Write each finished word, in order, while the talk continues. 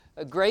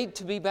Great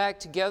to be back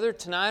together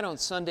tonight on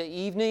Sunday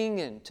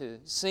evening and to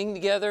sing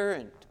together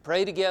and to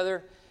pray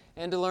together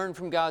and to learn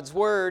from God's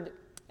Word.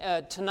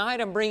 Tonight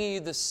I'm bringing you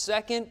the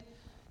second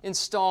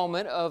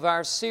installment of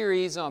our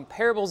series on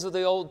parables of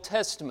the Old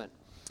Testament.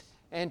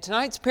 And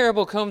tonight's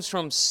parable comes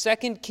from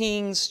 2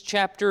 Kings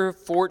chapter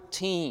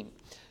 14.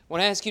 I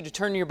want to ask you to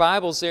turn your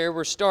Bibles there.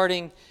 We're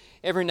starting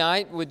every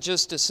night with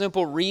just a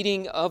simple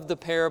reading of the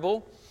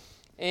parable.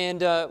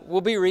 And we'll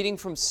be reading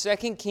from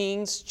 2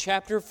 Kings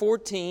chapter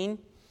 14.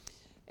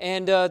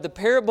 And the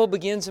parable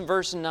begins in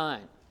verse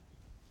 9.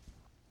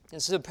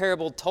 This is a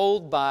parable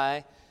told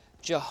by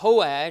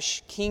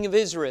Jehoash, king of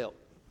Israel.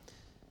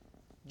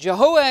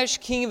 Jehoash,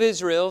 king of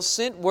Israel,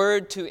 sent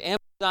word to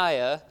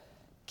Amaziah,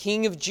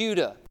 king of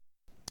Judah,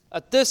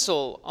 a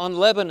thistle on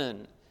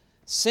Lebanon,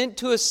 sent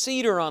to a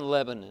cedar on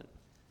Lebanon,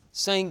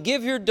 saying,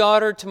 "Give your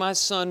daughter to my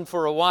son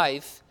for a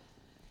wife."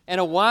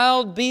 And a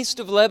wild beast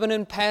of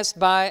Lebanon passed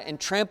by and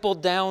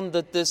trampled down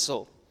the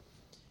thistle.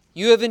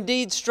 "You have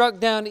indeed struck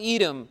down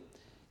Edom,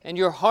 and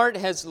your heart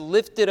has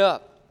lifted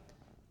up.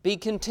 Be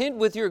content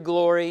with your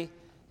glory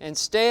and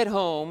stay at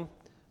home,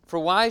 for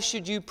why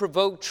should you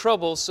provoke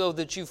trouble so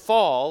that you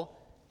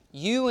fall,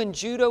 you and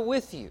Judah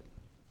with you?"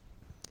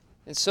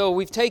 And so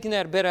we've taken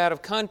that a bit out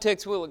of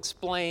context. We'll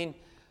explain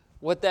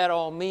what that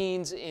all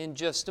means in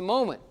just a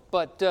moment.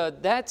 But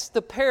that's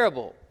the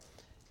parable.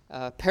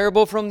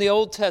 Parable from the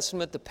Old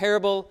Testament, the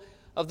parable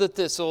of the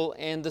thistle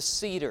and the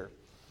cedar.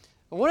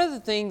 One of the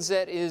things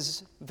that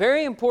is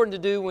very important to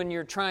do when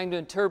you're trying to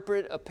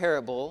interpret a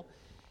parable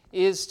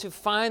is to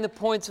find the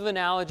points of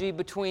analogy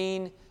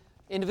between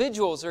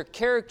individuals or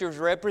characters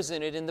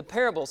represented in the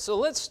parable. So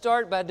let's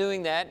start by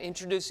doing that,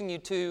 introducing you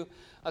to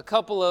a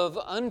couple of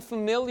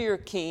unfamiliar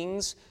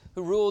kings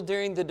who ruled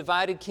during the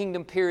divided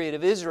kingdom period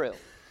of Israel.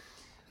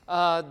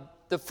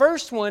 The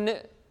first one,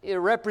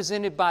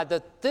 represented by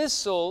the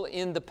thistle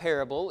in the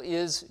parable,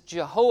 is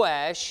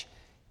Jehoash,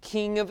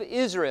 king of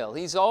Israel.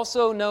 He's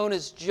also known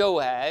as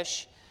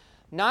Joash,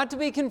 not to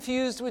be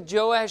confused with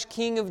Joash,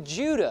 king of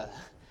Judah.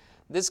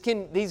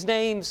 These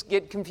names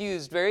get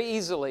confused very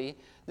easily.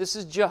 This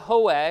is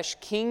Jehoash,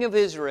 king of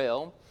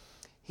Israel.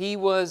 He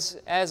was,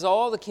 as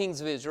all the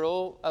kings of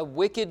Israel, a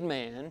wicked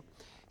man.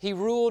 He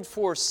ruled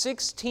for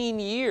 16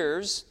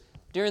 years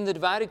during the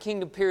divided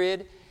kingdom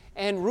period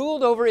and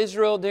ruled over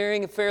Israel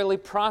during a fairly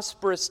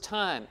prosperous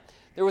time.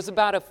 There was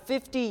about a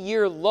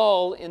 50-year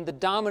lull in the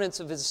dominance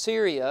of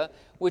Assyria,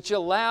 which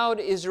allowed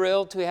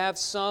Israel to have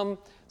some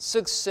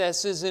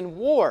successes in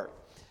war.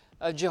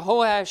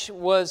 Jehoash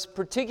was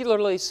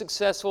particularly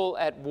successful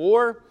at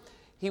war.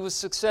 He was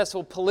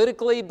successful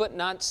politically, but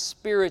not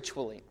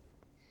spiritually.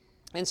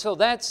 And so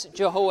that's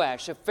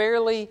Jehoash, a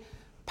fairly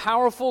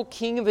powerful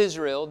king of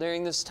Israel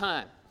during this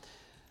time.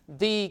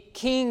 The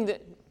king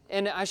that,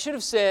 and I should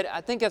have said, I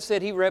think I've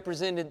said he's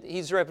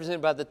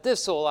represented by the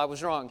thistle. I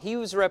was wrong. He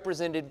was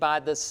represented by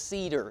the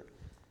cedar.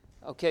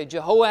 Okay,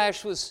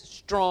 Jehoash was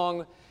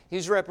strong.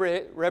 He's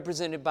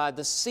represented by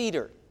the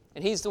cedar.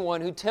 And he's the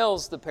one who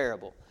tells the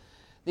parable.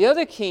 The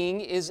other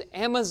king is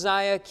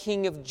Amaziah,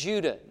 king of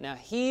Judah. Now,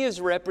 he is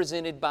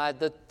represented by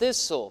the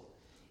thistle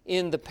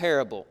in the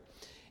parable.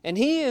 And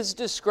he is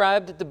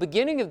described at the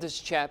beginning of this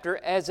chapter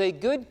as a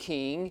good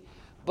king,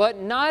 but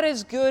not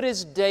as good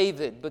as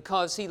David,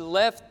 because he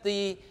left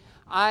the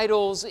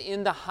idols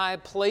in the high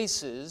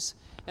places.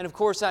 And of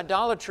course,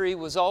 idolatry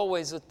was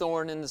always a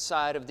thorn in the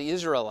side of the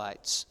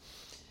Israelites.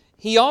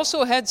 He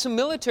also had some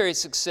military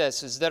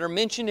successes that are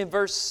mentioned in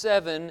verse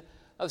 7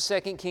 of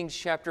 2 Kings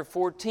chapter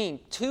 14,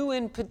 two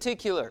in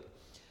particular.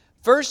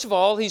 First of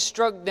all, he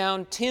struck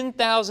down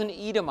 10,000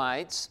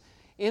 Edomites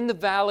in the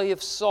Valley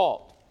of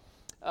Salt.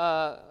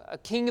 A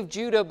king of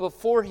Judah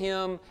before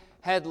him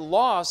had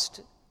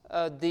lost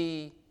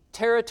the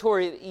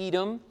territory of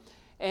Edom,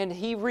 and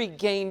he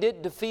regained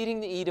it, defeating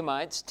the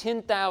Edomites,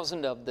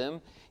 10,000 of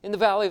them, in the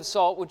Valley of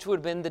Salt, which would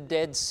have been the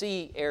Dead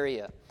Sea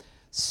area.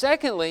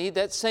 Secondly,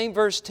 that same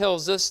verse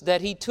tells us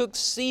that he took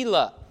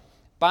Selah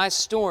by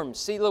storm.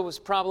 Selah was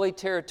probably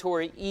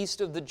territory east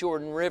of the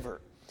Jordan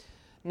River.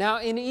 Now,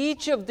 in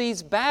each of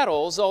these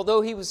battles,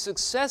 although he was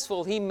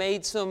successful, he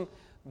made some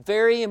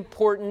very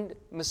important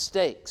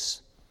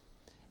mistakes.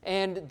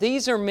 And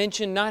these are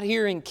mentioned not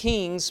here in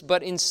Kings,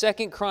 but in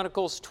 2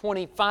 Chronicles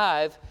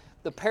 25,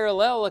 the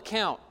parallel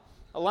account.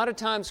 A lot of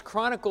times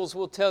Chronicles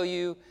will tell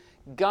you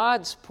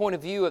God's point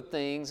of view of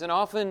things and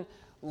often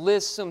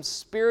lists some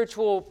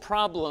spiritual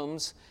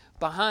problems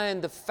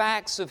behind the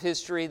facts of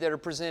history that are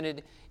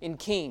presented in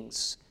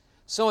Kings.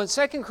 So in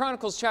 2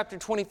 Chronicles chapter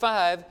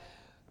 25,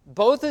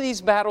 both of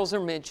these battles are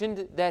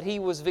mentioned that he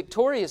was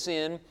victorious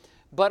in,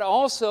 but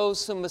also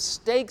some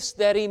mistakes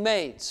that he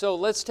made. So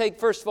let's take,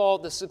 first of all,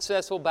 the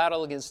successful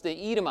battle against the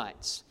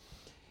Edomites.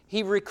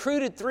 He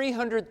recruited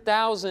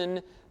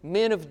 300,000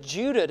 men of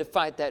Judah to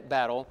fight that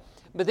battle,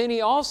 but then he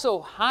also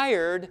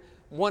hired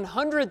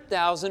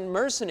 100,000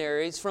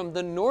 mercenaries from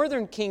the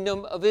northern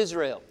kingdom of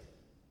Israel.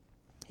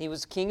 He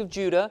was king of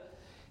Judah.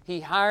 He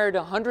hired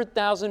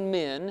 100,000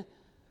 men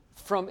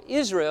from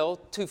Israel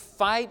to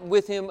fight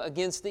with him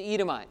against the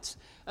Edomites.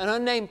 An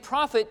unnamed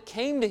prophet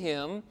came to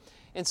him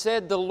and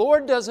said, "The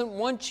Lord doesn't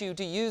want you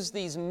to use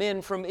these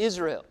men from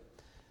Israel."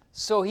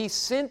 So he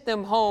sent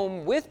them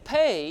home with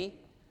pay,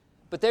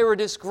 but they were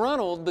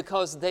disgruntled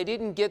because they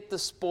didn't get the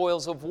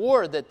spoils of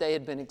war that they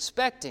had been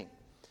expecting.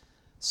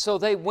 So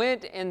they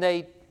went and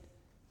they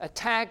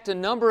attacked a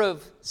number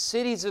of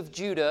cities of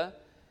Judah,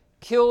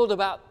 killed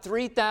about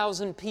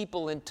 3,000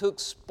 people, and took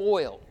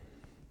spoil.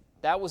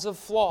 That was a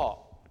flaw.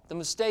 The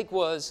mistake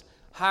was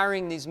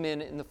hiring these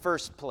men in the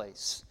first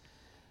place.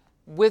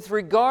 With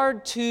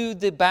regard to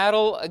the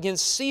battle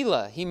against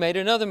Selah, he made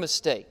another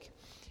mistake.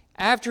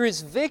 After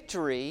his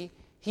victory,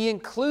 he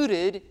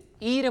included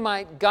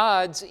Edomite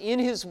gods in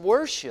his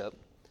worship.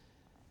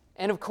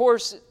 And of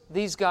course,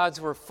 these gods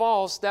were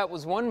false. That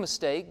was one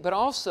mistake. But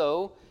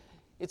also,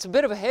 it's a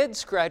bit of a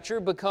head-scratcher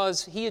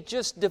because he had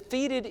just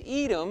defeated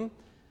Edom.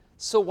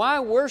 So why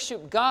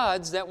worship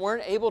gods that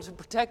weren't able to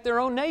protect their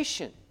own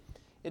nation?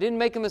 It didn't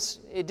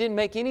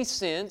make any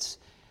sense.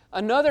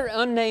 Another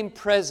unnamed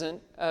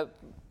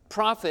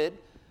prophet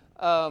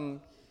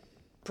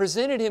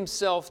presented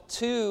himself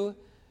to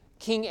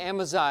King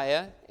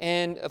Amaziah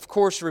and, of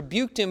course,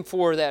 rebuked him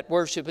for that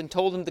worship and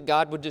told him that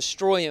God would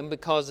destroy him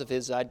because of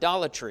his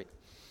idolatry.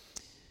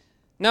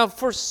 Now,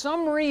 for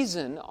some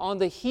reason, on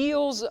the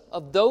heels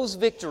of those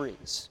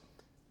victories,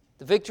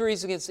 the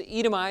victories against the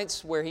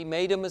Edomites, where he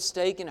made a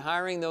mistake in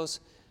hiring those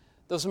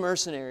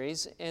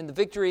mercenaries, and the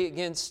victory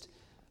against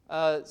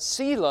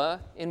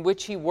Selah, in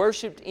which he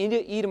worshipped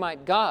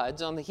Edomite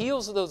gods, on the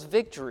heels of those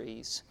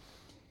victories,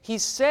 he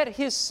set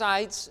his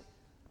sights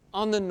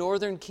on the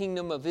northern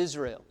kingdom of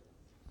Israel.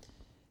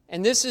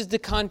 And this is the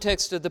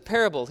context of the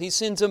parable. He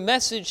sends a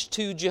message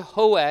to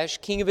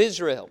Jehoash, king of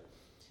Israel.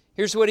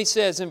 Here's what he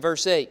says in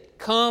verse 8.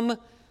 "Come,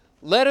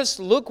 let us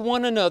look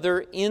one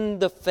another in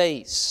the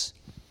face."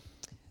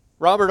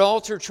 Robert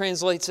Alter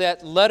translates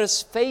that, "Let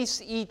us face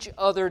each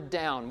other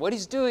down." What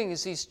he's doing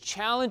is he's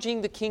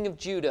challenging the king of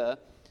Judah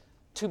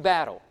to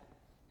battle.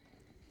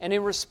 And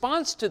in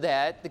response to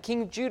that, the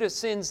king of Judah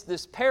sends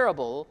this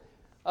parable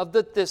of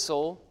the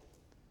thistle,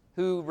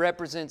 who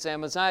represents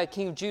Amaziah,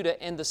 king of Judah,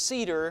 and the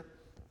cedar,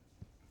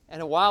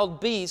 and a wild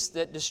beast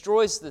that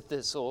destroys the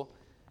thistle,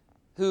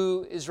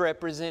 who is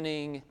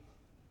representing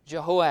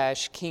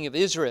Jehoash, king of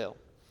Israel.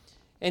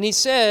 And he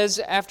says,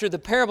 after the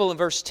parable in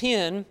verse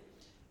 10,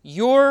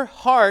 "Your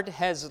heart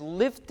has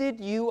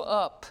lifted you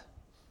up."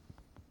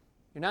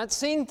 You're not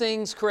seeing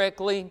things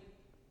correctly.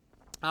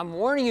 I'm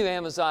warning you,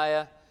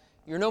 Amaziah,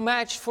 you're no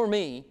match for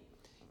me.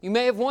 You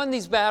may have won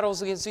these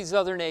battles against these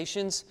other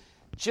nations.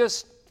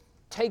 Just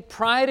take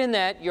pride in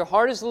that. Your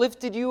heart has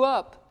lifted you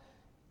up.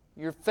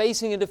 You're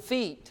facing a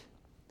defeat.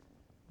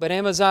 But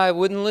Amaziah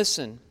wouldn't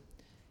listen.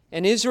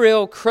 And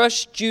Israel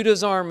crushed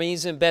Judah's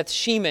armies in Beth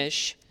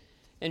Shemesh,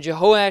 and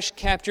Jehoash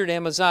captured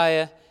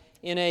Amaziah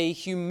in a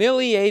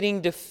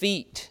humiliating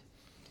defeat.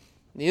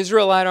 The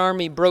Israelite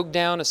army broke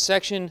down a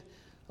section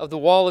of the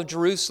wall of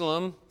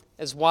Jerusalem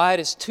as wide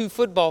as 2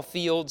 football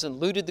fields and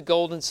looted the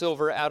gold and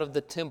silver out of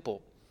the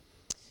temple.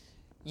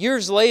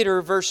 Years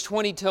later, verse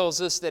 20 tells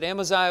us that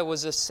Amaziah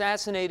was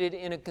assassinated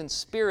in a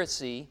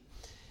conspiracy,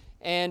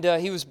 and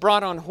he was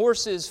brought on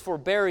horses for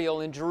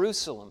burial in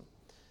Jerusalem.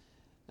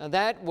 Now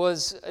that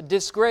was a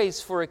disgrace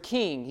for a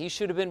king. He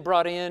should have been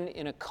brought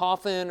in a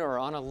coffin or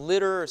on a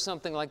litter or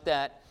something like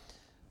that.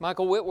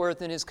 Michael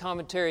Whitworth, in his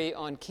commentary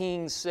on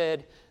Kings,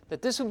 said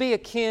that this would be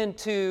akin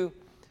to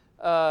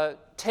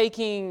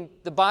taking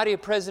the body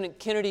of President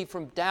Kennedy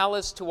from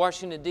Dallas to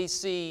Washington,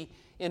 D.C.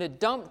 in a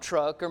dump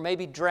truck or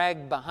maybe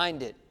dragged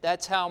behind it.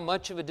 That's how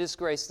much of a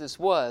disgrace this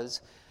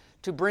was,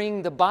 to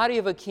bring the body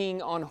of a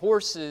king on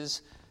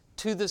horses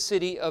to the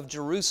city of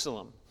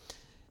Jerusalem.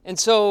 And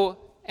so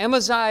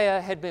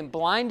Amaziah had been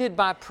blinded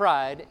by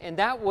pride, and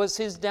that was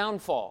his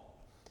downfall.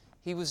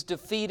 He was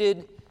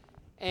defeated,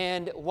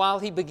 and while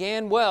he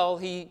began well,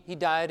 he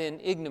died in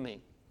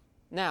ignominy.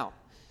 Now,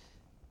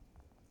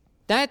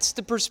 that's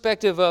the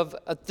perspective of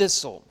a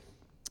thistle,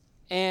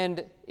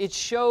 and it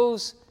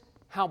shows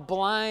how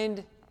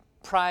blind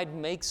pride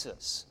makes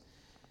us.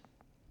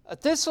 A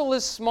thistle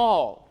is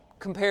small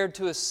compared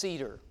to a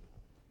cedar.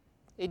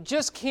 It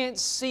just can't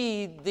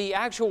see the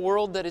actual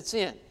world that it's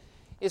in.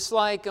 It's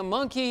like a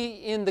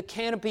monkey in the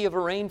canopy of a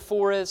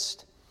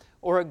rainforest,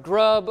 or a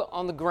grub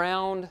on the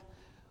ground,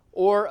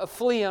 or a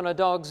flea on a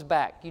dog's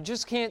back. You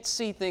just can't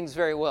see things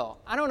very well.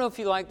 I don't know if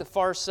you like the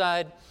Far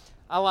Side.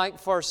 I like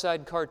Far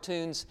Side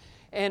cartoons.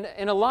 And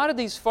a lot of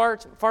these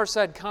Far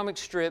Side comic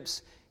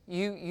strips,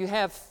 you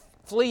have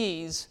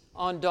fleas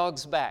on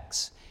dogs'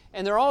 backs.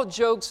 And they're all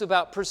jokes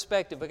about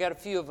perspective. I got a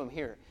few of them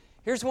here.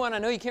 Here's one. I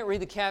know you can't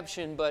read the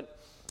caption, but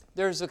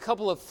there's a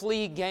couple of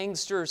flea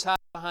gangsters hiding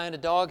behind a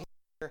dog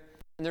hair,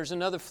 and there's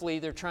another flea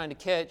they're trying to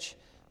catch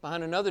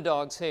behind another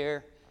dog's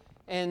hair.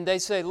 And they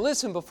say,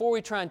 "Listen, before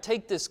we try and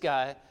take this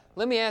guy,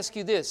 let me ask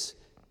you this.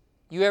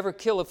 You ever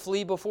kill a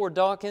flea before,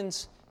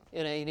 Dawkins?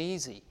 It ain't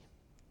easy."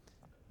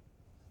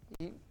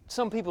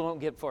 Some people don't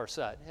get Far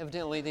Side.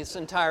 Evidently, this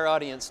entire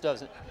audience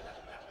doesn't.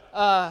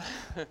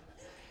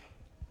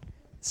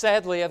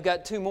 Sadly, I've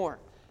got 2 more.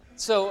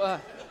 So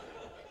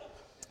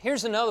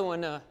here's another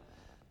one.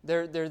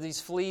 There are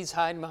these fleas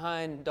hiding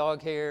behind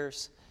dog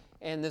hairs.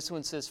 And this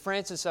one says,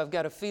 Francis, I've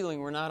got a feeling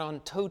we're not on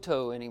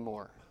Toto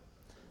anymore.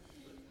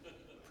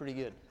 Pretty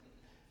good.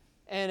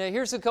 And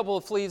here's a couple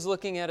of fleas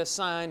looking at a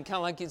sign, kind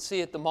of like you'd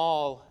see at the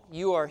mall.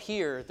 You are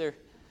here.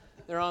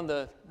 They're on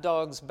the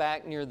dog's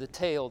back near the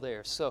tail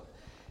there. So,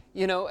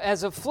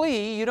 as a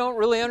flea, you don't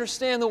really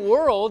understand the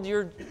world.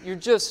 You're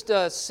just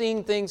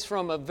seeing things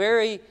from a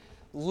very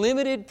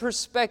limited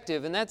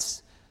perspective. And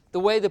that's the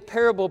way the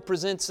parable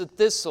presents a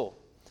thistle.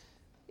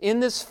 In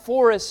this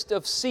forest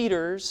of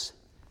cedars,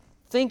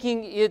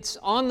 thinking it's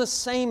on the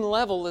same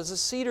level as a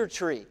cedar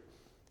tree.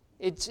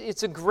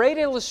 It's a great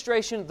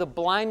illustration of the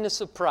blindness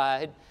of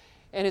pride,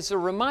 and it's a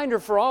reminder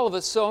for all of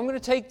us. So I'm going to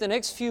take the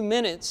next few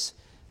minutes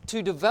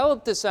to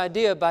develop this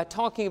idea by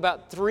talking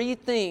about 3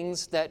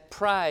 things that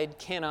pride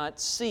cannot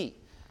see.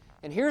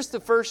 And here's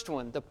the first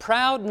one. The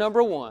proud,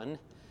 number 1,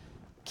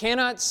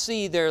 cannot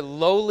see their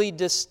lowly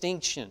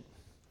distinction.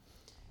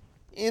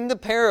 In the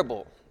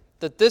parable,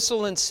 the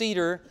thistle and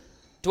cedar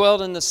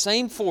dwelled in the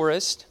same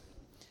forest,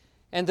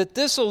 and the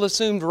thistle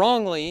assumed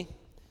wrongly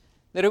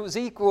that it was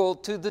equal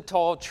to the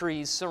tall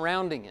trees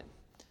surrounding it.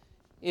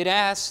 It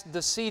asked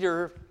the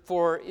cedar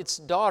for its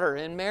daughter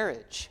in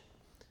marriage,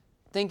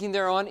 thinking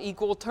they're on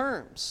equal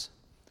terms.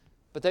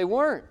 But they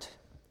weren't.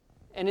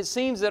 And it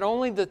seems that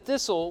only the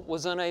thistle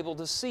was unable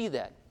to see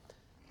that.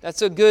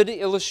 That's a good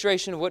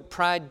illustration of what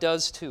pride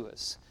does to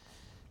us.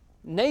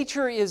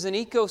 Nature is an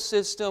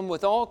ecosystem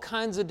with all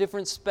kinds of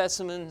different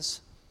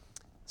specimens,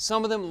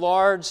 some of them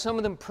large, some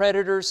of them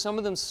predators, some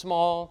of them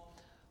small.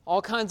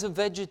 All kinds of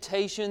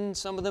vegetation,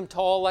 some of them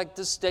tall like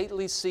the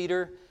stately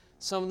cedar,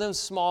 some of them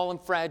small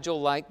and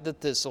fragile like the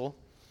thistle.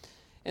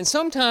 And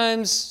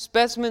sometimes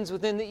specimens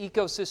within the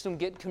ecosystem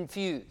get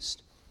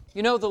confused.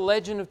 You know the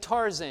legend of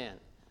Tarzan,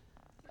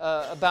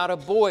 about a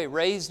boy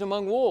raised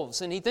among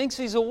wolves, and he thinks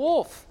he's a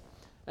wolf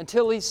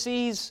until he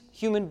sees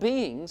human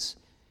beings,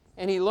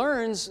 and he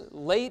learns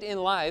late in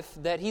life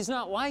that he's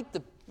not like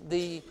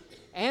the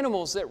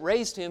animals that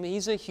raised him,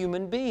 he's a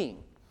human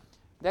being.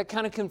 That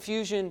kind of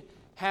confusion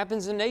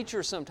happens in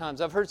nature sometimes.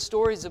 I've heard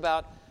stories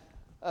about,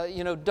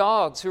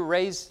 dogs who are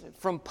raised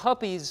from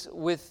puppies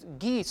with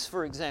geese,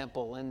 for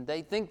example, and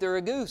they think they're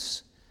a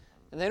goose.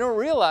 And they don't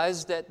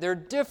realize that they're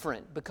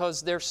different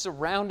because they're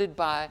surrounded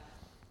by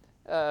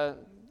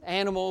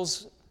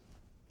animals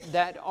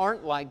that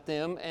aren't like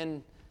them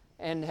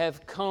and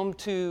have come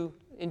to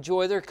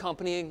enjoy their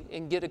company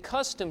and get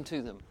accustomed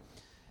to them.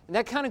 And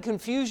that kind of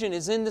confusion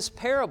is in this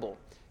parable.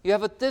 You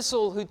have a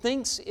thistle who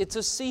thinks it's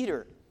a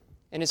cedar.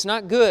 And it's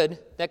not good.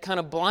 That kind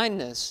of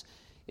blindness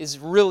is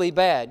really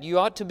bad. You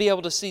ought to be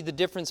able to see the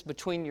difference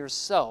between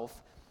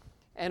yourself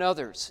and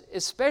others,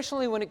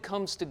 especially when it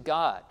comes to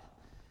God.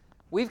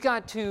 We've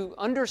got to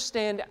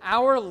understand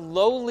our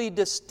lowly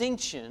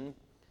distinction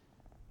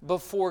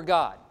before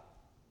God.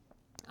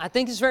 I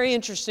think it's very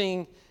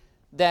interesting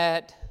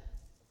that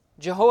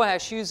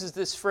Jehoash uses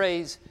this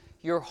phrase,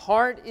 your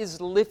heart is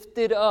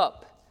lifted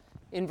up,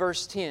 in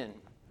verse 10.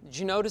 Did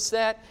you notice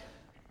that?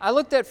 I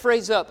looked that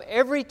phrase up.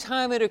 Every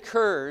time it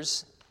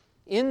occurs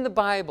in the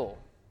Bible,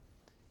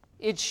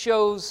 it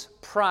shows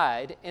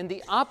pride and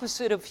the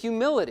opposite of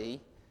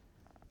humility,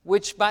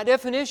 which by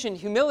definition,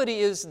 humility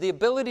is the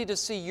ability to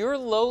see your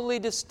lowly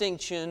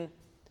distinction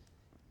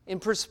in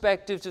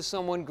perspective to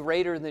someone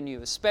greater than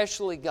you,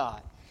 especially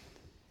God.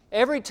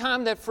 Every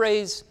time that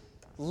phrase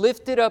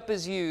lifted up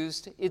is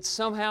used, it's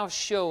somehow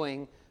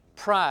showing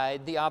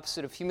pride, the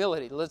opposite of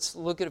humility. Let's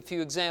look at a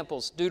few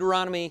examples.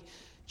 Deuteronomy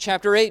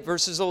Chapter 8,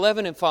 verses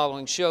 11 and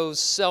following shows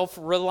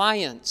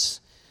self-reliance.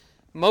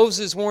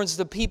 Moses warns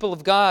the people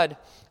of God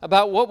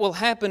about what will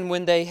happen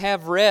when they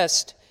have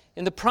rest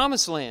in the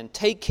promised land.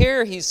 Take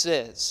care, he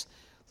says,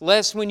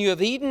 lest when you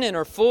have eaten and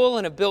are full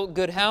and have built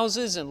good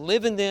houses and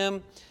live in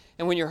them,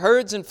 and when your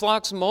herds and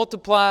flocks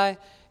multiply,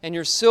 and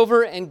your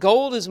silver and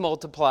gold is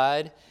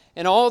multiplied,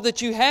 and all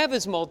that you have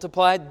is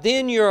multiplied,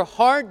 then your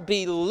heart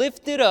be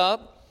lifted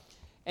up,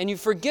 and you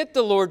forget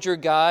the Lord your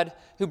God,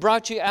 who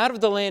brought you out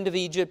of the land of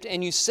Egypt,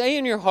 and you say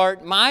in your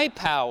heart, my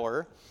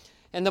power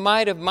and the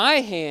might of my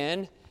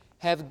hand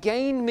have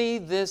gained me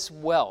this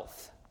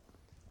wealth.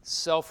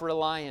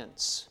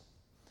 Self-reliance.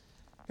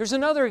 Here's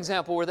another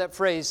example where that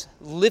phrase,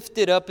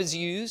 lifted up, is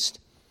used.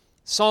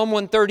 Psalm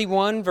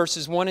 131,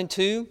 verses 1 and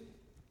 2.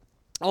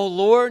 O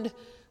Lord,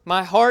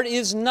 my heart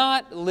is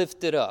not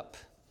lifted up.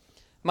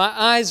 My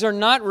eyes are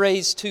not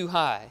raised too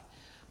high.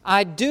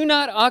 I do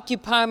not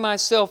occupy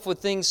myself with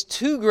things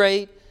too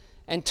great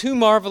and too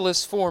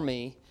marvelous for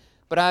me,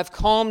 but I have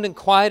calmed and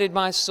quieted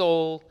my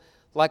soul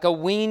like a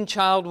weaned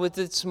child with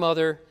its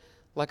mother,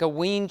 like a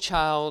weaned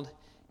child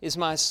is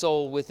my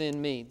soul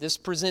within me. This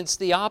presents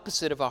the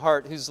opposite of a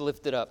heart who's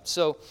lifted up.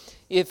 So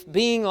if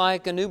being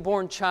like a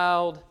newborn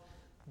child,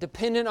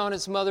 dependent on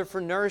its mother for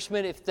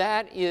nourishment, if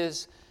that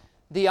is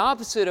the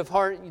opposite of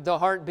the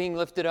heart being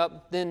lifted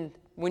up, then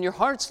when your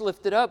heart's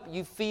lifted up,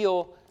 you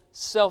feel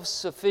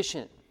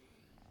self-sufficient.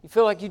 You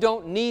feel like you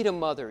don't need a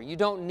mother. You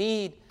don't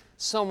need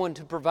someone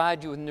to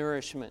provide you with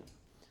nourishment.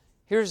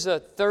 Here's a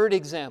third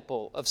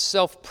example of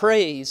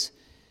self-praise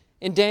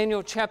in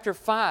Daniel chapter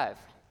 5.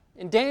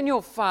 In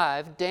Daniel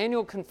 5,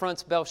 Daniel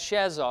confronts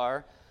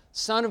Belshazzar,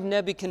 son of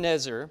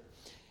Nebuchadnezzar,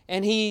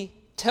 and he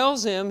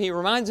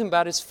reminds him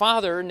about his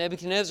father,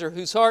 Nebuchadnezzar,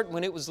 whose heart,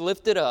 when it was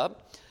lifted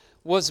up,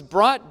 was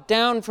brought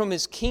down from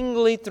his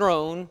kingly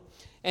throne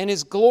and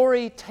his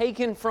glory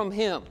taken from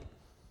him.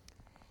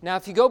 Now,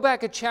 if you go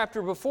back a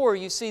chapter before,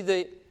 you see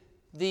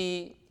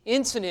the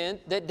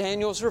incident that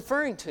Daniel's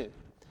referring to.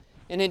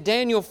 And in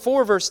Daniel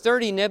 4, verse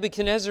 30,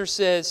 Nebuchadnezzar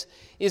says,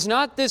 "Is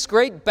not this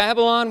great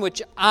Babylon,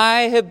 which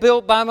I have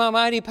built by my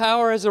mighty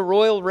power as a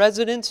royal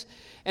residence,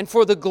 and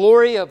for the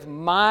glory of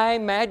my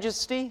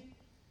majesty?"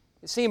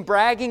 You see him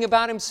bragging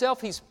about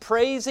himself. He's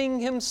praising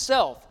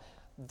himself.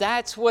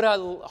 That's what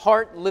a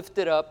heart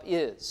lifted up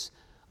is.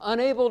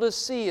 Unable to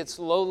see its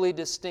lowly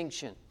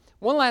distinction.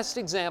 One last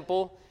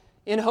example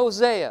in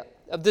Hosea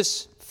of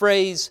this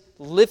phrase,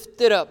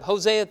 lifted up.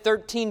 Hosea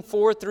 13,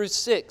 4 through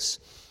 6.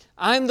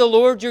 "I am the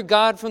Lord your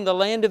God from the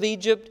land of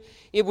Egypt.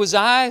 It was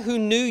I who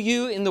knew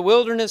you in the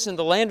wilderness in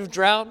the land of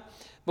drought.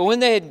 But when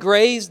they had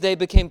grazed, they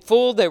became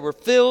full, they were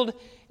filled,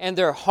 and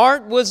their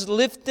heart was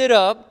lifted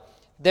up.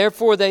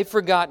 Therefore they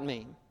forgot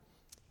me."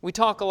 We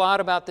talk a lot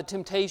about the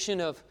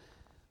temptation of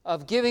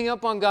giving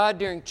up on God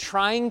during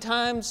trying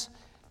times.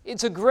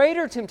 It's a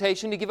greater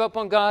temptation to give up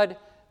on God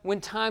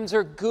when times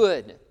are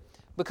good,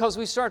 because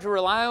we start to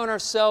rely on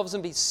ourselves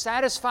and be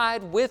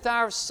satisfied with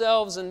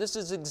ourselves. And this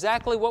is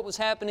exactly what was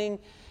happening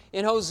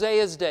in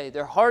Hosea's day.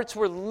 Their hearts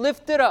were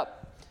lifted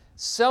up.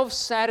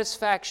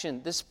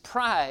 Self-satisfaction, this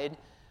pride,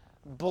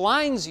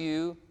 blinds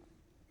you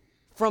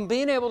from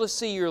being able to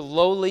see your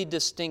lowly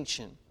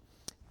distinction.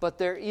 But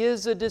there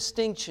is a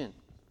distinction.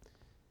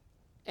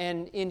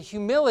 And in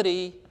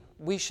humility,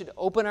 we should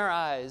open our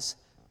eyes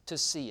to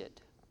see it.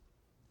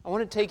 I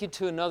want to take you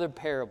to another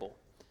parable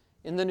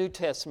in the New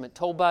Testament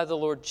told by the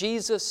Lord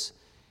Jesus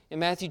in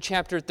Matthew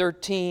chapter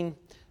 13,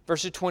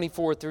 verses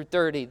 24 through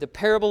 30, the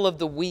parable of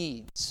the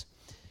weeds.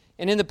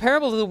 And in the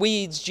parable of the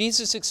weeds,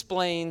 Jesus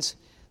explains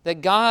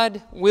that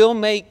God will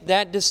make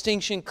that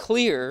distinction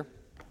clear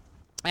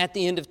at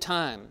the end of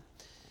time.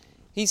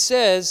 He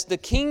says, "The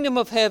kingdom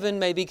of heaven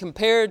may be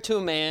compared to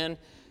a man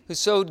who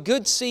sowed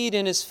good seed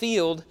in his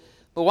field,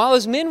 but while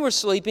his men were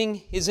sleeping,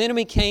 his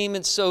enemy came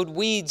and sowed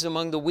weeds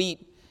among the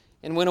wheat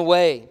and went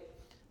away.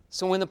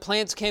 So when the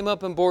plants came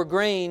up and bore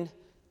grain,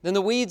 then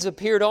the weeds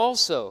appeared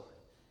also.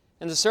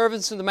 And the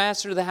servants of the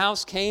master of the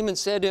house came and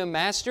said to him,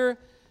 'Master,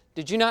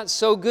 did you not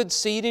sow good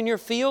seed in your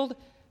field?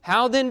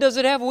 How then does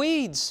it have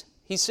weeds?'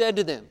 He said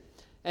to them,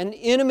 'An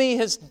enemy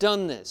has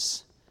done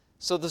this.'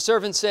 So the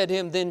servant said to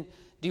him, 'Then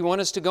do you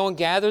want us to go and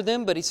gather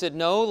them?' But he said,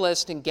 'No,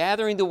 lest in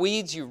gathering the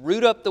weeds you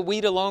root up the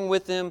wheat along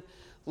with them.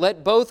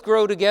 Let both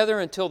grow together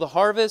until the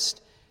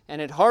harvest.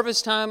 And at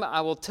harvest time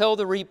I will tell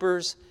the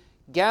reapers,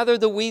 gather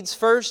the weeds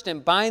first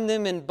and bind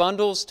them in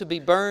bundles to be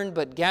burned,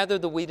 but gather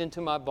the wheat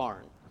into my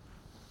barn.'"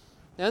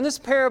 Now in this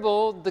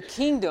parable, the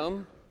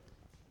kingdom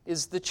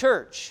is the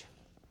church.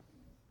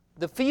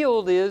 The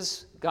field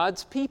is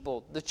God's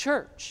people, the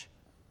church.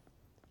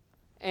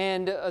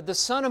 And the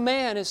Son of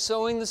Man is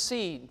sowing the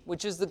seed,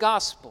 which is the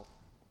gospel.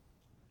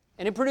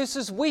 And it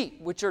produces wheat,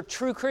 which are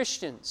true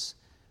Christians.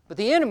 But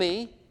the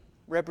enemy,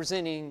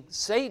 representing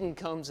Satan,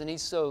 comes and he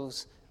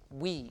sows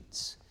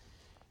weeds.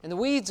 And the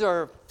weeds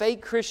are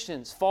fake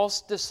Christians, false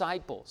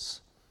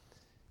disciples.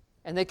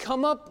 And they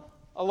come up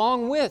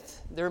along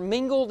with, they're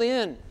mingled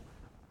in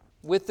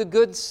with the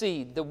good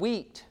seed, the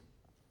wheat.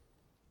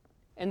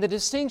 And the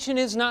distinction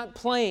is not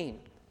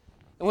plain.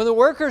 And when the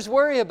workers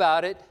worry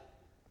about it,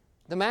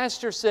 the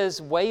master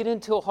says, wait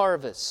until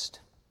harvest.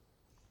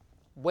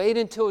 Wait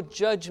until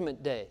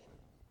judgment day.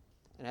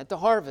 And at the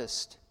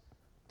harvest,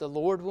 the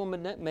Lord will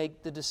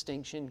make the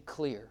distinction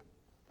clear.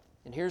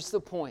 And here's the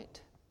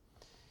point.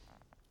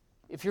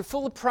 If you're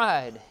full of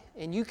pride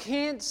and you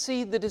can't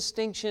see the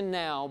distinction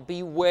now,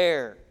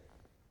 beware.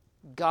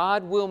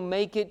 God will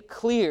make it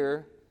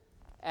clear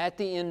at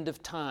the end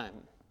of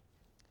time.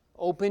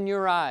 Open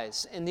your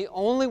eyes. And the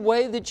only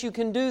way that you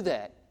can do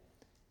that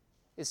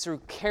is through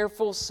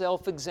careful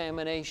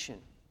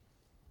self-examination.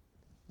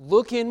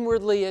 Look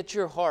inwardly at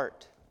your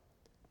heart.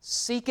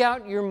 Seek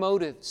out your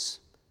motives.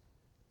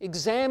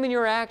 Examine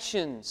your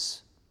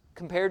actions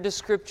compared to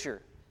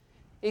Scripture.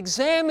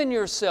 Examine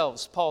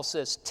yourselves, Paul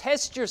says.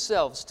 Test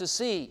yourselves to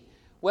see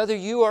whether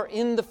you are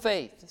in the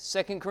faith.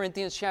 2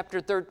 Corinthians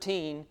chapter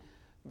 13,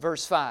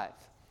 verse 5.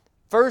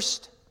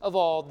 First of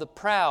all, the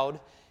proud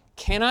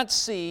cannot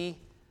see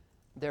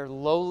their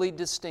lowly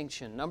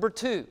distinction. Number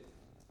two,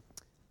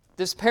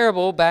 this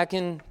parable back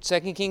in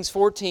 2 Kings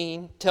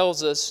 14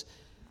 tells us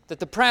that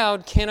the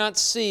proud cannot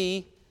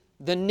see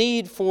the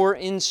need for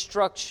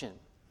instruction.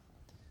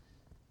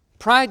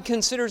 Pride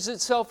considers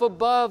itself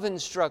above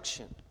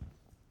instruction.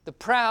 The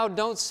proud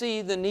don't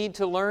see the need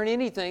to learn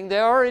anything. They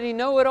already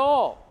know it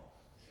all.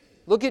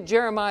 Look at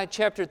Jeremiah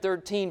chapter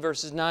 13,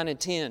 verses 9 and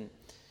 10.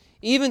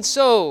 "Even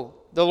so,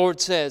 the Lord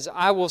says,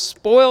 I will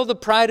spoil the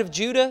pride of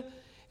Judah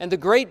and the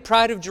great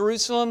pride of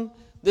Jerusalem,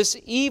 this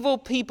evil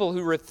people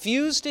who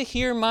refuse to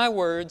hear my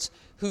words,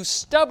 who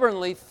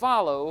stubbornly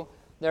follow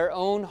their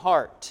own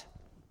heart."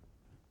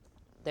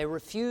 They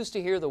refuse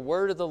to hear the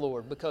word of the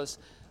Lord because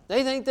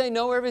they think they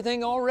know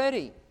everything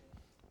already.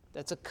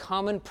 That's a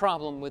common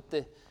problem with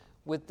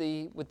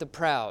the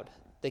proud.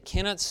 They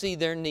cannot see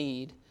their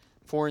need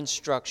for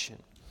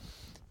instruction.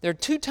 There are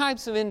two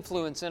types of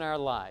influence in our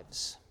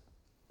lives.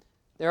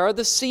 There are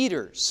the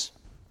seeders.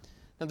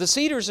 Now, the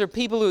seeders are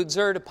people who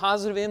exert a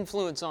positive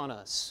influence on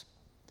us.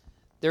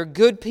 They're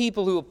good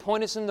people who will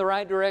point us in the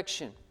right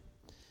direction.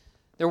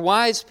 They're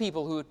wise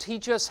people who will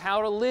teach us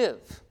how to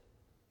live.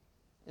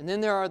 And then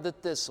there are the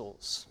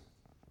thistles.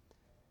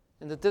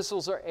 And the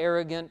thistles are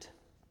arrogant,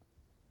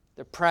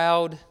 they're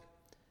proud,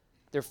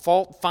 they're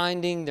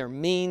fault-finding, they're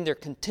mean, they're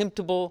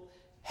contemptible,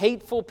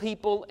 hateful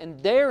people,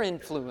 and their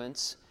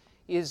influence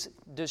is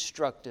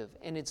destructive.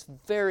 And it's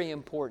very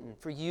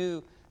important for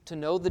you to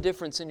know the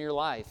difference in your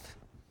life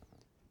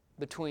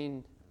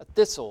between a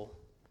thistle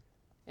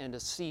and a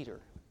cedar.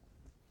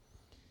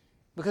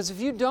 Because if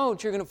you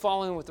don't, you're going to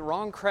fall in with the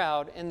wrong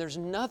crowd, and there's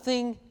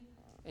nothing,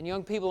 and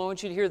young people, I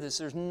want you to hear this,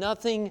 there's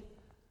nothing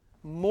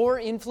more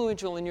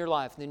influential in your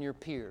life than your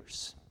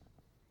peers.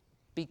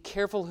 Be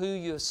careful who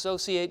you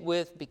associate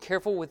with. Be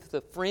careful with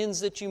the friends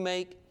that you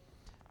make,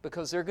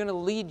 because they're going to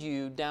lead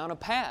you down a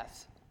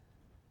path.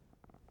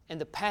 And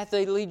the path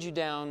they lead you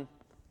down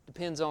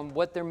depends on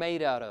what they're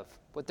made out of,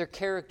 what their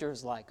character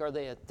is like. Are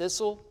they a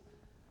thistle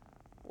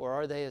or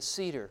are they a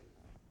cedar?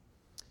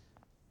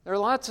 There are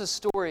lots of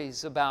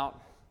stories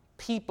about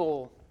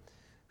people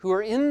who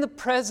are in the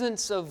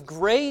presence of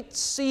great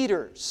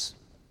cedars,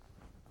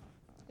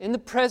 in the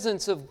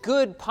presence of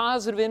good,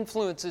 positive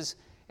influences,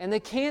 and they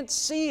can't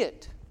see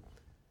it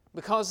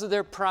because of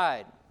their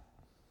pride.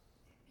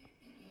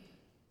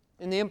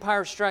 In The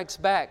Empire Strikes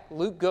Back,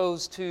 Luke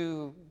goes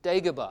to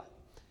Dagobah,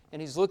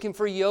 and he's looking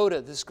for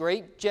Yoda, this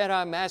great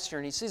Jedi Master,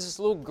 and he sees this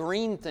little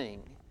green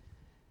thing.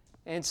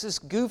 And it's this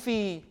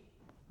goofy,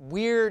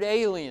 weird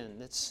alien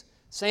that's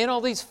saying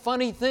all these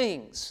funny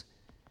things.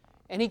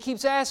 And he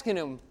keeps asking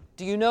him,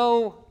 "Do you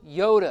know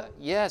Yoda?"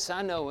 "Yes,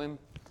 I know him."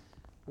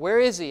 "Where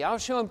is he?" "I'll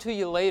show him to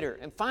you later."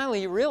 And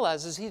finally he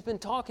realizes he's been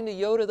talking to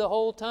Yoda the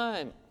whole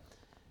time.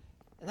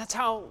 And that's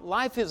how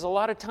life is a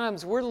lot of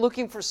times. We're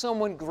looking for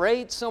someone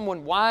great,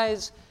 someone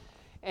wise,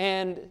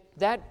 and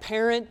that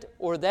parent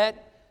or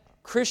that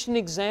Christian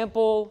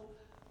example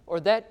or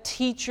that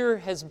teacher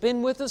has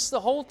been with us the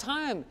whole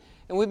time,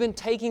 and we've been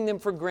taking them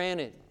for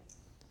granted.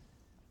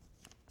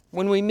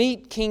 When we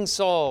meet King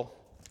Saul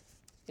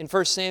in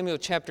 1 Samuel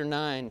chapter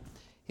 9,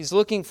 he's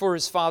looking for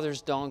his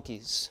father's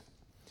donkeys.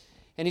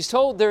 And he's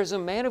told there's a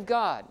man of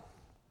God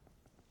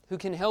who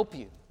can help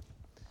you.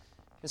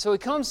 And so he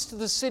comes to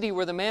the city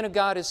where the man of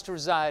God is to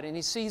reside, and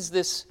he sees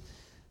this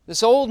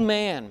old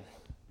man.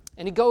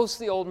 And he goes to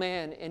the old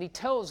man and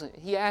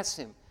he asks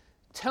him,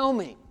 "Tell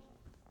me,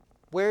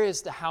 where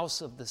is the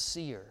house of the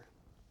seer?"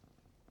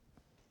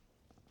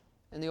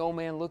 And the old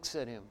man looks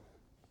at him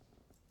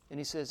and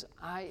he says,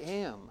 "I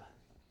am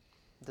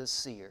the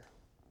seer."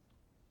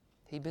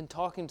 He'd been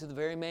talking to the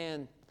very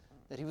man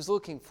that he was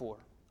looking for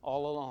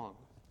all along.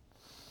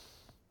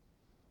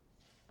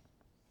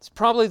 It's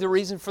probably the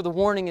reason for the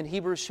warning in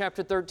Hebrews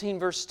chapter 13,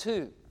 verse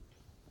 2.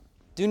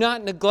 "Do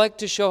not neglect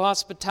to show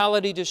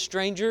hospitality to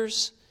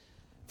strangers,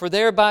 for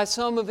thereby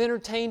some have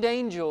entertained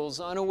angels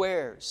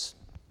unawares."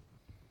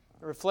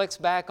 It reflects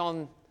back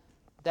on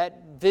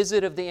that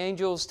visit of the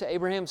angels to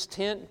Abraham's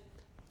tent,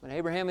 when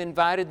Abraham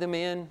invited them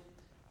in,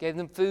 gave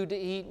them food to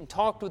eat, and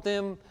talked with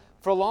them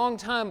for a long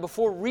time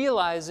before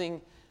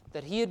realizing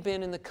that he had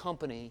been in the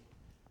company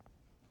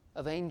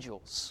of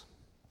angels.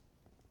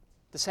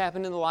 This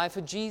happened in the life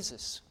of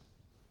Jesus,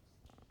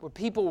 where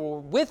people were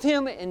with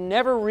him and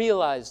never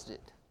realized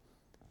it.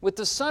 With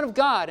the Son of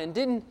God and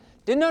didn't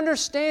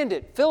understand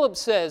it. Philip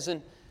says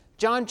in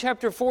John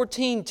chapter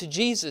 14 to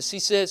Jesus, he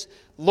says,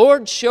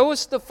 "Lord, show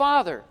us the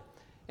Father,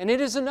 and it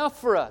is enough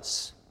for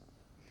us."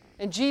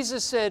 And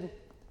Jesus said,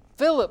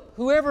 "Philip,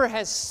 whoever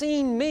has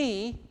seen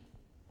me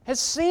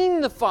has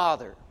seen the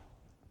Father."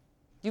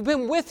 You've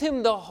been with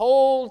him the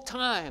whole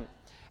time.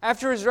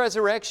 After his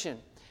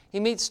resurrection, he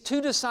meets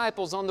two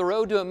disciples on the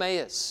road to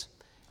Emmaus,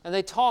 and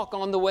they talk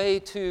on the way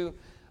to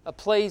a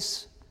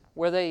place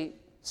where they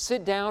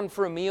sit down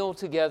for a meal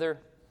together.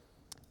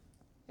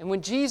 And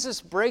when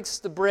Jesus breaks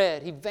the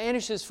bread, he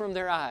vanishes from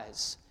their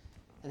eyes,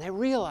 and they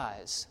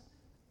realize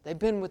they've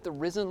been with the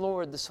risen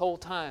Lord this whole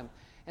time.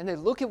 And they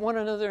look at one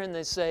another and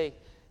they say,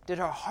 "Did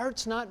our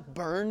hearts not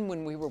burn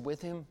when we were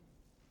with him?"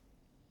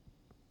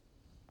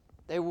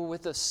 They were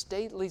with a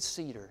stately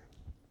cedar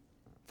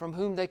from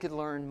whom they could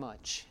learn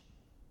much.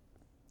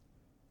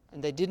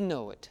 And they didn't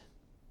know it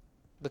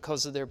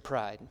because of their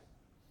pride.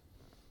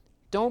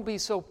 Don't be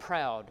so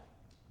proud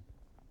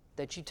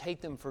that you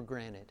take them for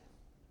granted.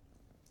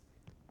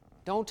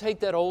 Don't take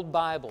that old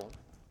Bible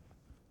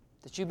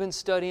that you've been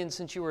studying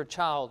since you were a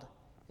child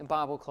in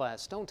Bible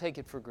class. Don't take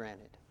it for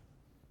granted.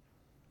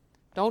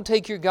 Don't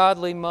take your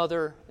godly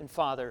mother and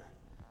father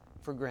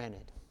for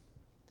granted.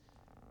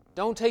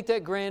 Don't take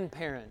that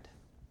grandparent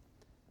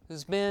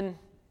who's been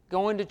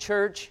going to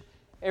church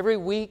every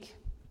week,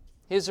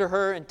 his or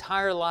her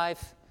entire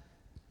life.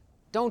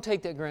 Don't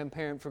take that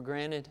grandparent for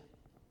granted.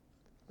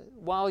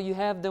 while you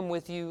have them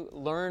with you,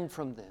 learn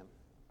from them.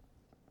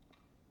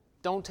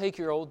 Don't take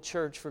your old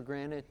church for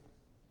granted.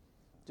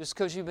 Just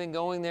because you've been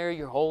going there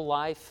your whole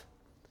life,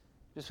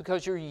 just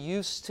because you're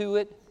used to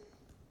it,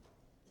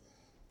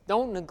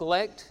 don't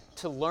neglect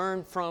to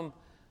learn from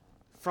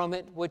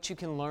it what you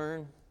can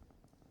learn.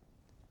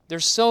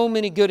 There's so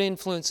many good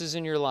influences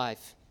in your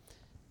life.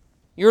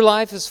 Your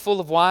life is full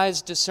of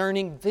wise,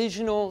 discerning,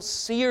 visional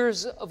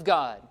seers of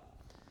God.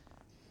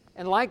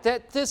 And like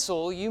that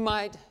thistle, you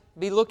might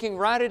be looking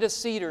right at a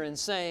cedar and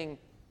saying,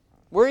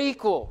 we're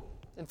equal.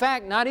 In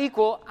fact, not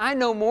equal. I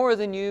know more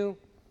than you.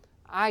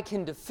 I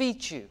can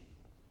defeat you.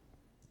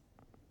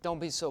 Don't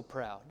be so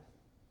proud.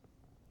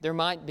 There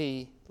might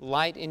be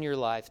light in your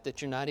life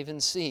that you're not even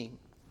seeing.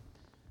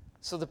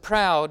 So the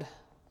proud,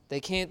 they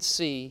can't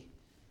see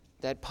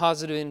that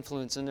positive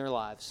influence in their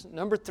lives.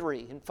 Number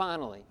 3, and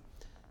finally,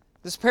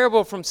 this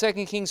parable from 2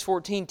 Kings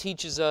 14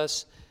 teaches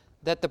us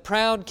that the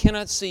proud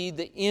cannot see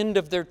the end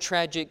of their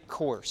tragic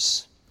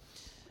course.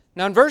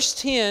 Now in verse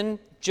 10,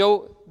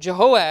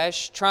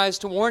 Jehoash tries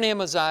to warn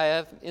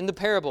Amaziah in the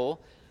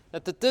parable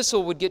that the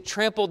thistle would get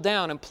trampled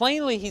down. And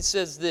plainly he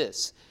says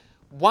this,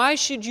 why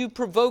should you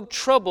provoke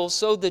trouble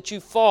so that you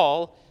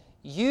fall,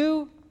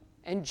 you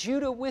and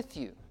Judah with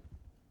you?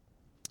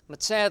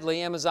 But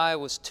sadly, Amaziah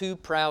was too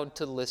proud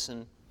to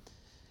listen.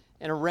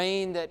 And a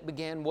reign that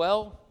began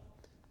well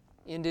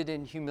ended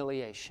in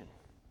humiliation.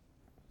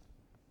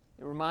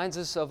 It reminds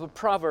us of a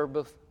proverb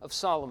of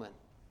Solomon.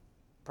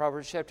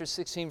 Proverbs chapter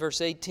 16,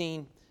 verse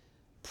 18.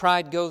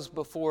 Pride goes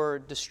before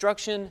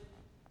destruction,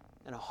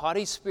 and a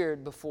haughty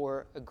spirit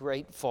before a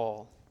great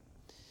fall.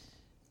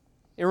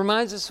 It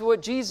reminds us of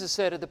what Jesus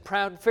said of the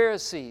proud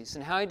Pharisees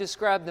and how He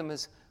described them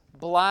as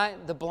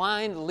the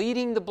blind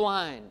leading the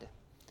blind.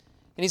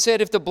 And He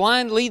said, if the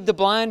blind lead the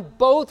blind,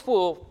 both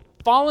will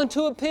fall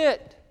into a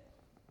pit.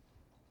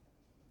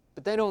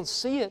 But they don't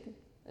see it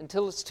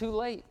until it's too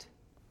late.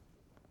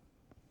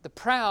 The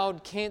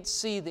proud can't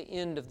see the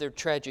end of their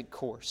tragic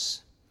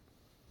course.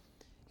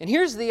 And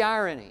here's the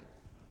irony.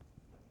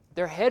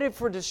 They're headed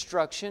for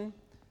destruction.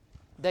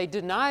 They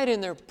deny it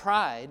in their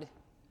pride.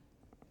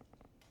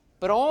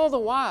 But all the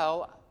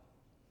while,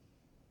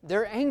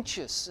 they're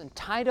anxious and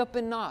tied up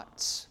in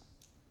knots.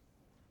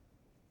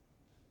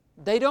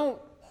 They don't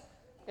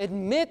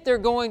admit they're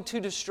going to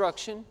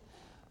destruction.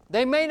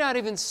 They may not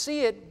even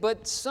see it,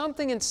 but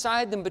something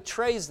inside them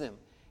betrays them.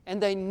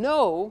 And they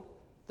know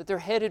that they're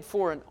headed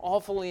for an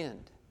awful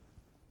end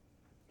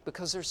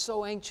because they're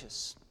so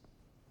anxious.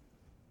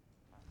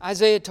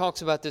 Isaiah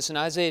talks about this in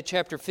Isaiah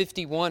chapter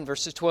 51,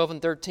 verses 12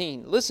 and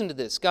 13. Listen to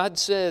this. God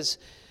says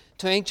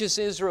to anxious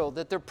Israel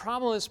that their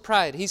problem is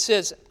pride. He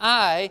says,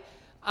 I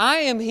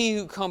am He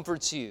who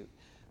comforts you.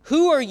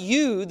 Who are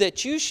you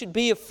that you should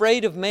be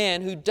afraid of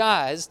man who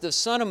dies, the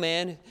Son of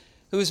Man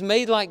who is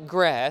made like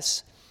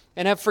grass,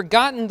 and have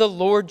forgotten the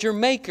Lord your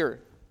Maker?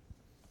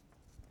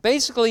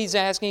 Basically, He's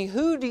asking,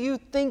 who do you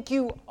think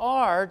you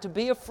are to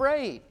be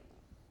afraid?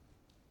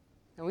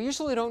 And we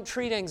usually don't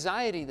treat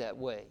anxiety that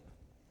way.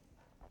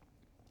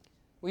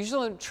 We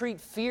usually don't treat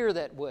fear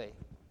that way.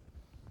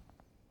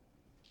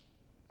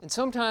 And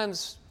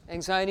sometimes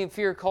anxiety and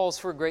fear calls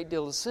for a great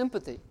deal of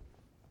sympathy.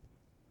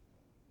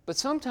 But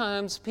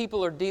sometimes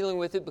people are dealing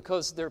with it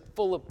because they're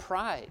full of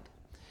pride.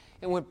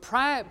 And when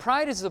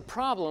pride is the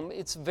problem,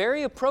 it's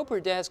very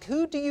appropriate to ask,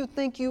 who do you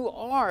think you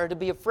are to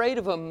be afraid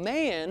of a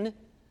man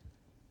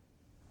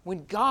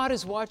when God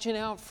is watching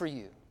out for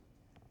you?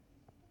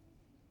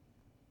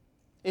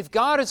 If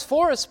God is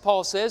for us,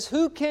 Paul says,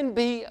 who can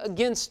be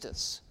against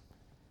us?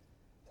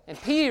 And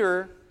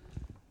Peter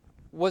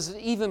was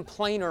even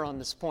plainer on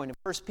this point. In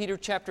 1 Peter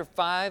chapter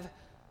 5,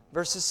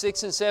 verses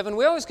 6 and 7,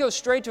 we always go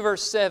straight to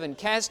verse 7,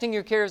 casting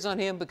your cares on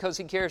Him because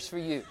He cares for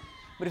you.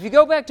 But if you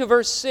go back to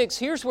verse 6,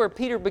 here's where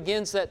Peter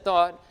begins that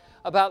thought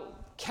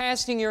about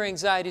casting your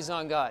anxieties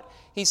on God.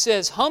 He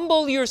says,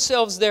 humble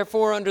yourselves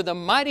therefore under the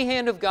mighty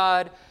hand of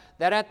God,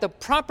 that at the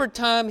proper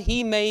time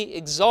He may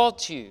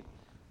exalt you,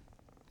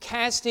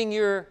 casting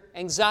your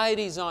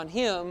anxieties on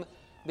Him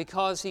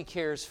because He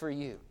cares for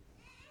you.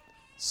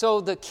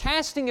 So the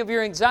casting of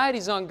your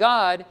anxieties on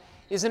God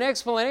is an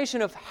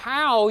explanation of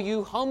how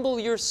you humble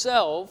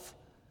yourself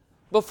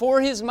before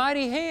His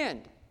mighty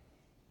hand.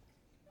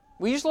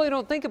 We usually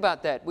don't think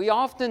about that. We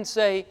often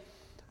say,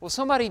 well,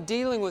 somebody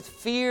dealing with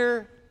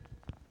fear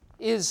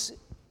is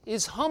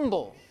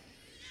humble.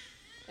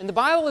 And the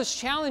Bible is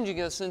challenging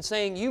us and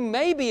saying, you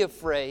may be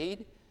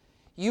afraid,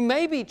 you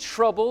may be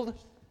troubled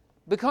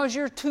because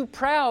you're too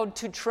proud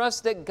to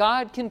trust that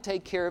God can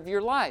take care of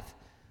your life.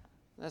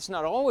 That's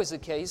not always the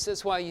case.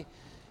 That's why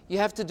you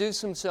have to do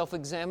some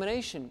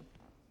self-examination.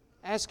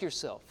 Ask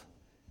yourself,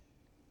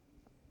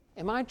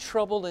 am I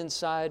troubled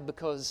inside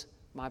because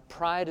my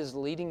pride is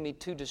leading me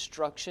to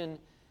destruction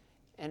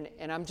and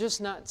I'm just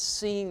not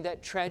seeing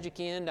that tragic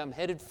end I'm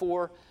headed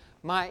for?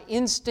 My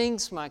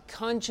instincts, my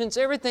conscience,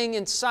 everything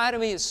inside of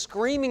me is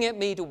screaming at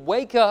me to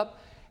wake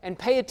up and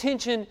pay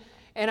attention,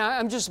 and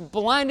I'm just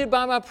blinded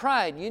by my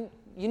pride. You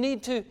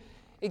need to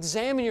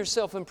examine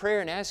yourself in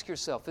prayer and ask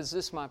yourself, is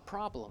this my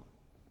problem?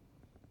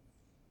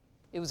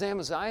 It was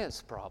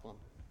Amaziah's problem.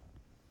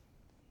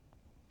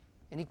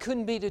 And he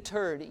couldn't be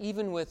deterred,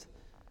 even with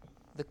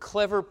the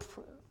clever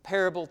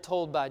parable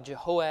told by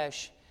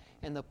Jehoash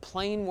and the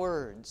plain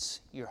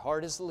words, "Your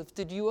heart has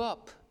lifted you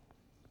up."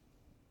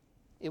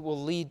 It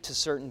will lead to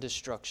certain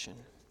destruction.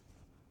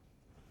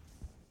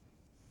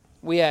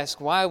 We ask,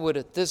 why would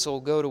a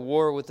thistle go to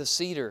war with a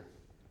cedar?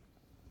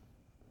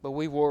 But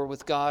we war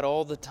with God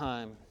all the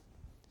time.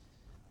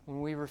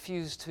 When we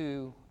refuse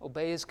to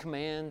obey His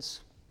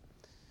commands,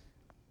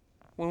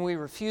 when we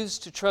refuse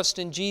to trust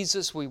in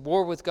Jesus, we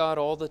war with God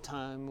all the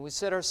time. We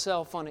set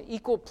ourselves on an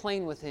equal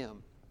plane with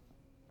Him.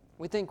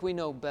 We think we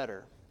know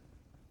better.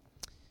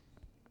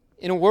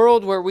 In a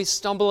world where we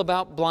stumble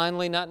about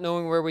blindly, not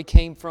knowing where we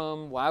came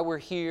from, why we're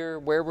here,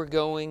 where we're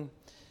going,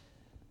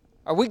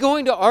 are we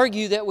going to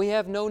argue that we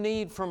have no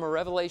need from a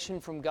revelation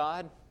from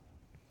God?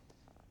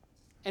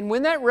 And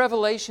when that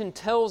revelation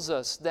tells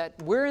us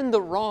that we're in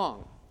the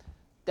wrong,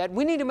 that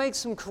we need to make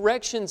some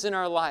corrections in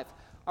our life,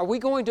 are we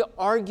going to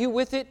argue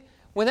with it?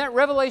 When that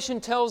revelation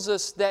tells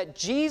us that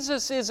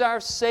Jesus is our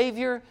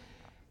Savior,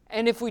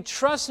 and if we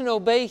trust and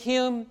obey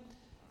Him,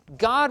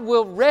 God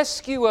will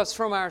rescue us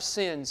from our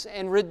sins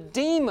and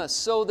redeem us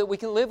so that we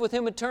can live with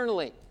Him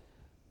eternally.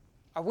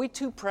 Are we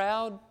too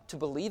proud to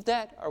believe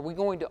that? Are we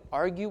going to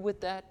argue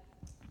with that?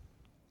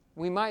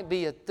 We might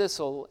be a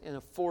thistle in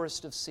a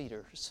forest of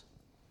cedars.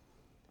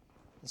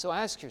 And so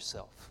ask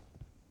yourself,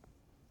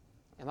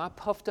 am I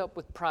puffed up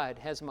with pride?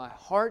 Has my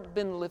heart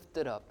been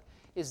lifted up?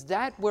 Is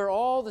that where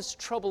all this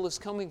trouble is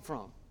coming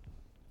from?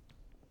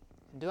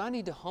 And do I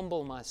need to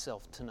humble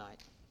myself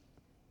tonight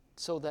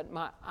so that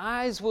my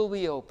eyes will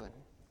be open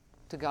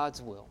to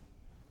God's will?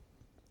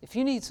 If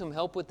you need some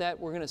help with that,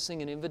 we're going to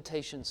sing an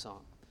invitation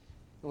song.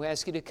 And we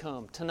ask you to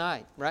come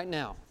tonight, right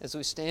now, as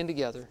we stand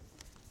together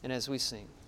and as we sing.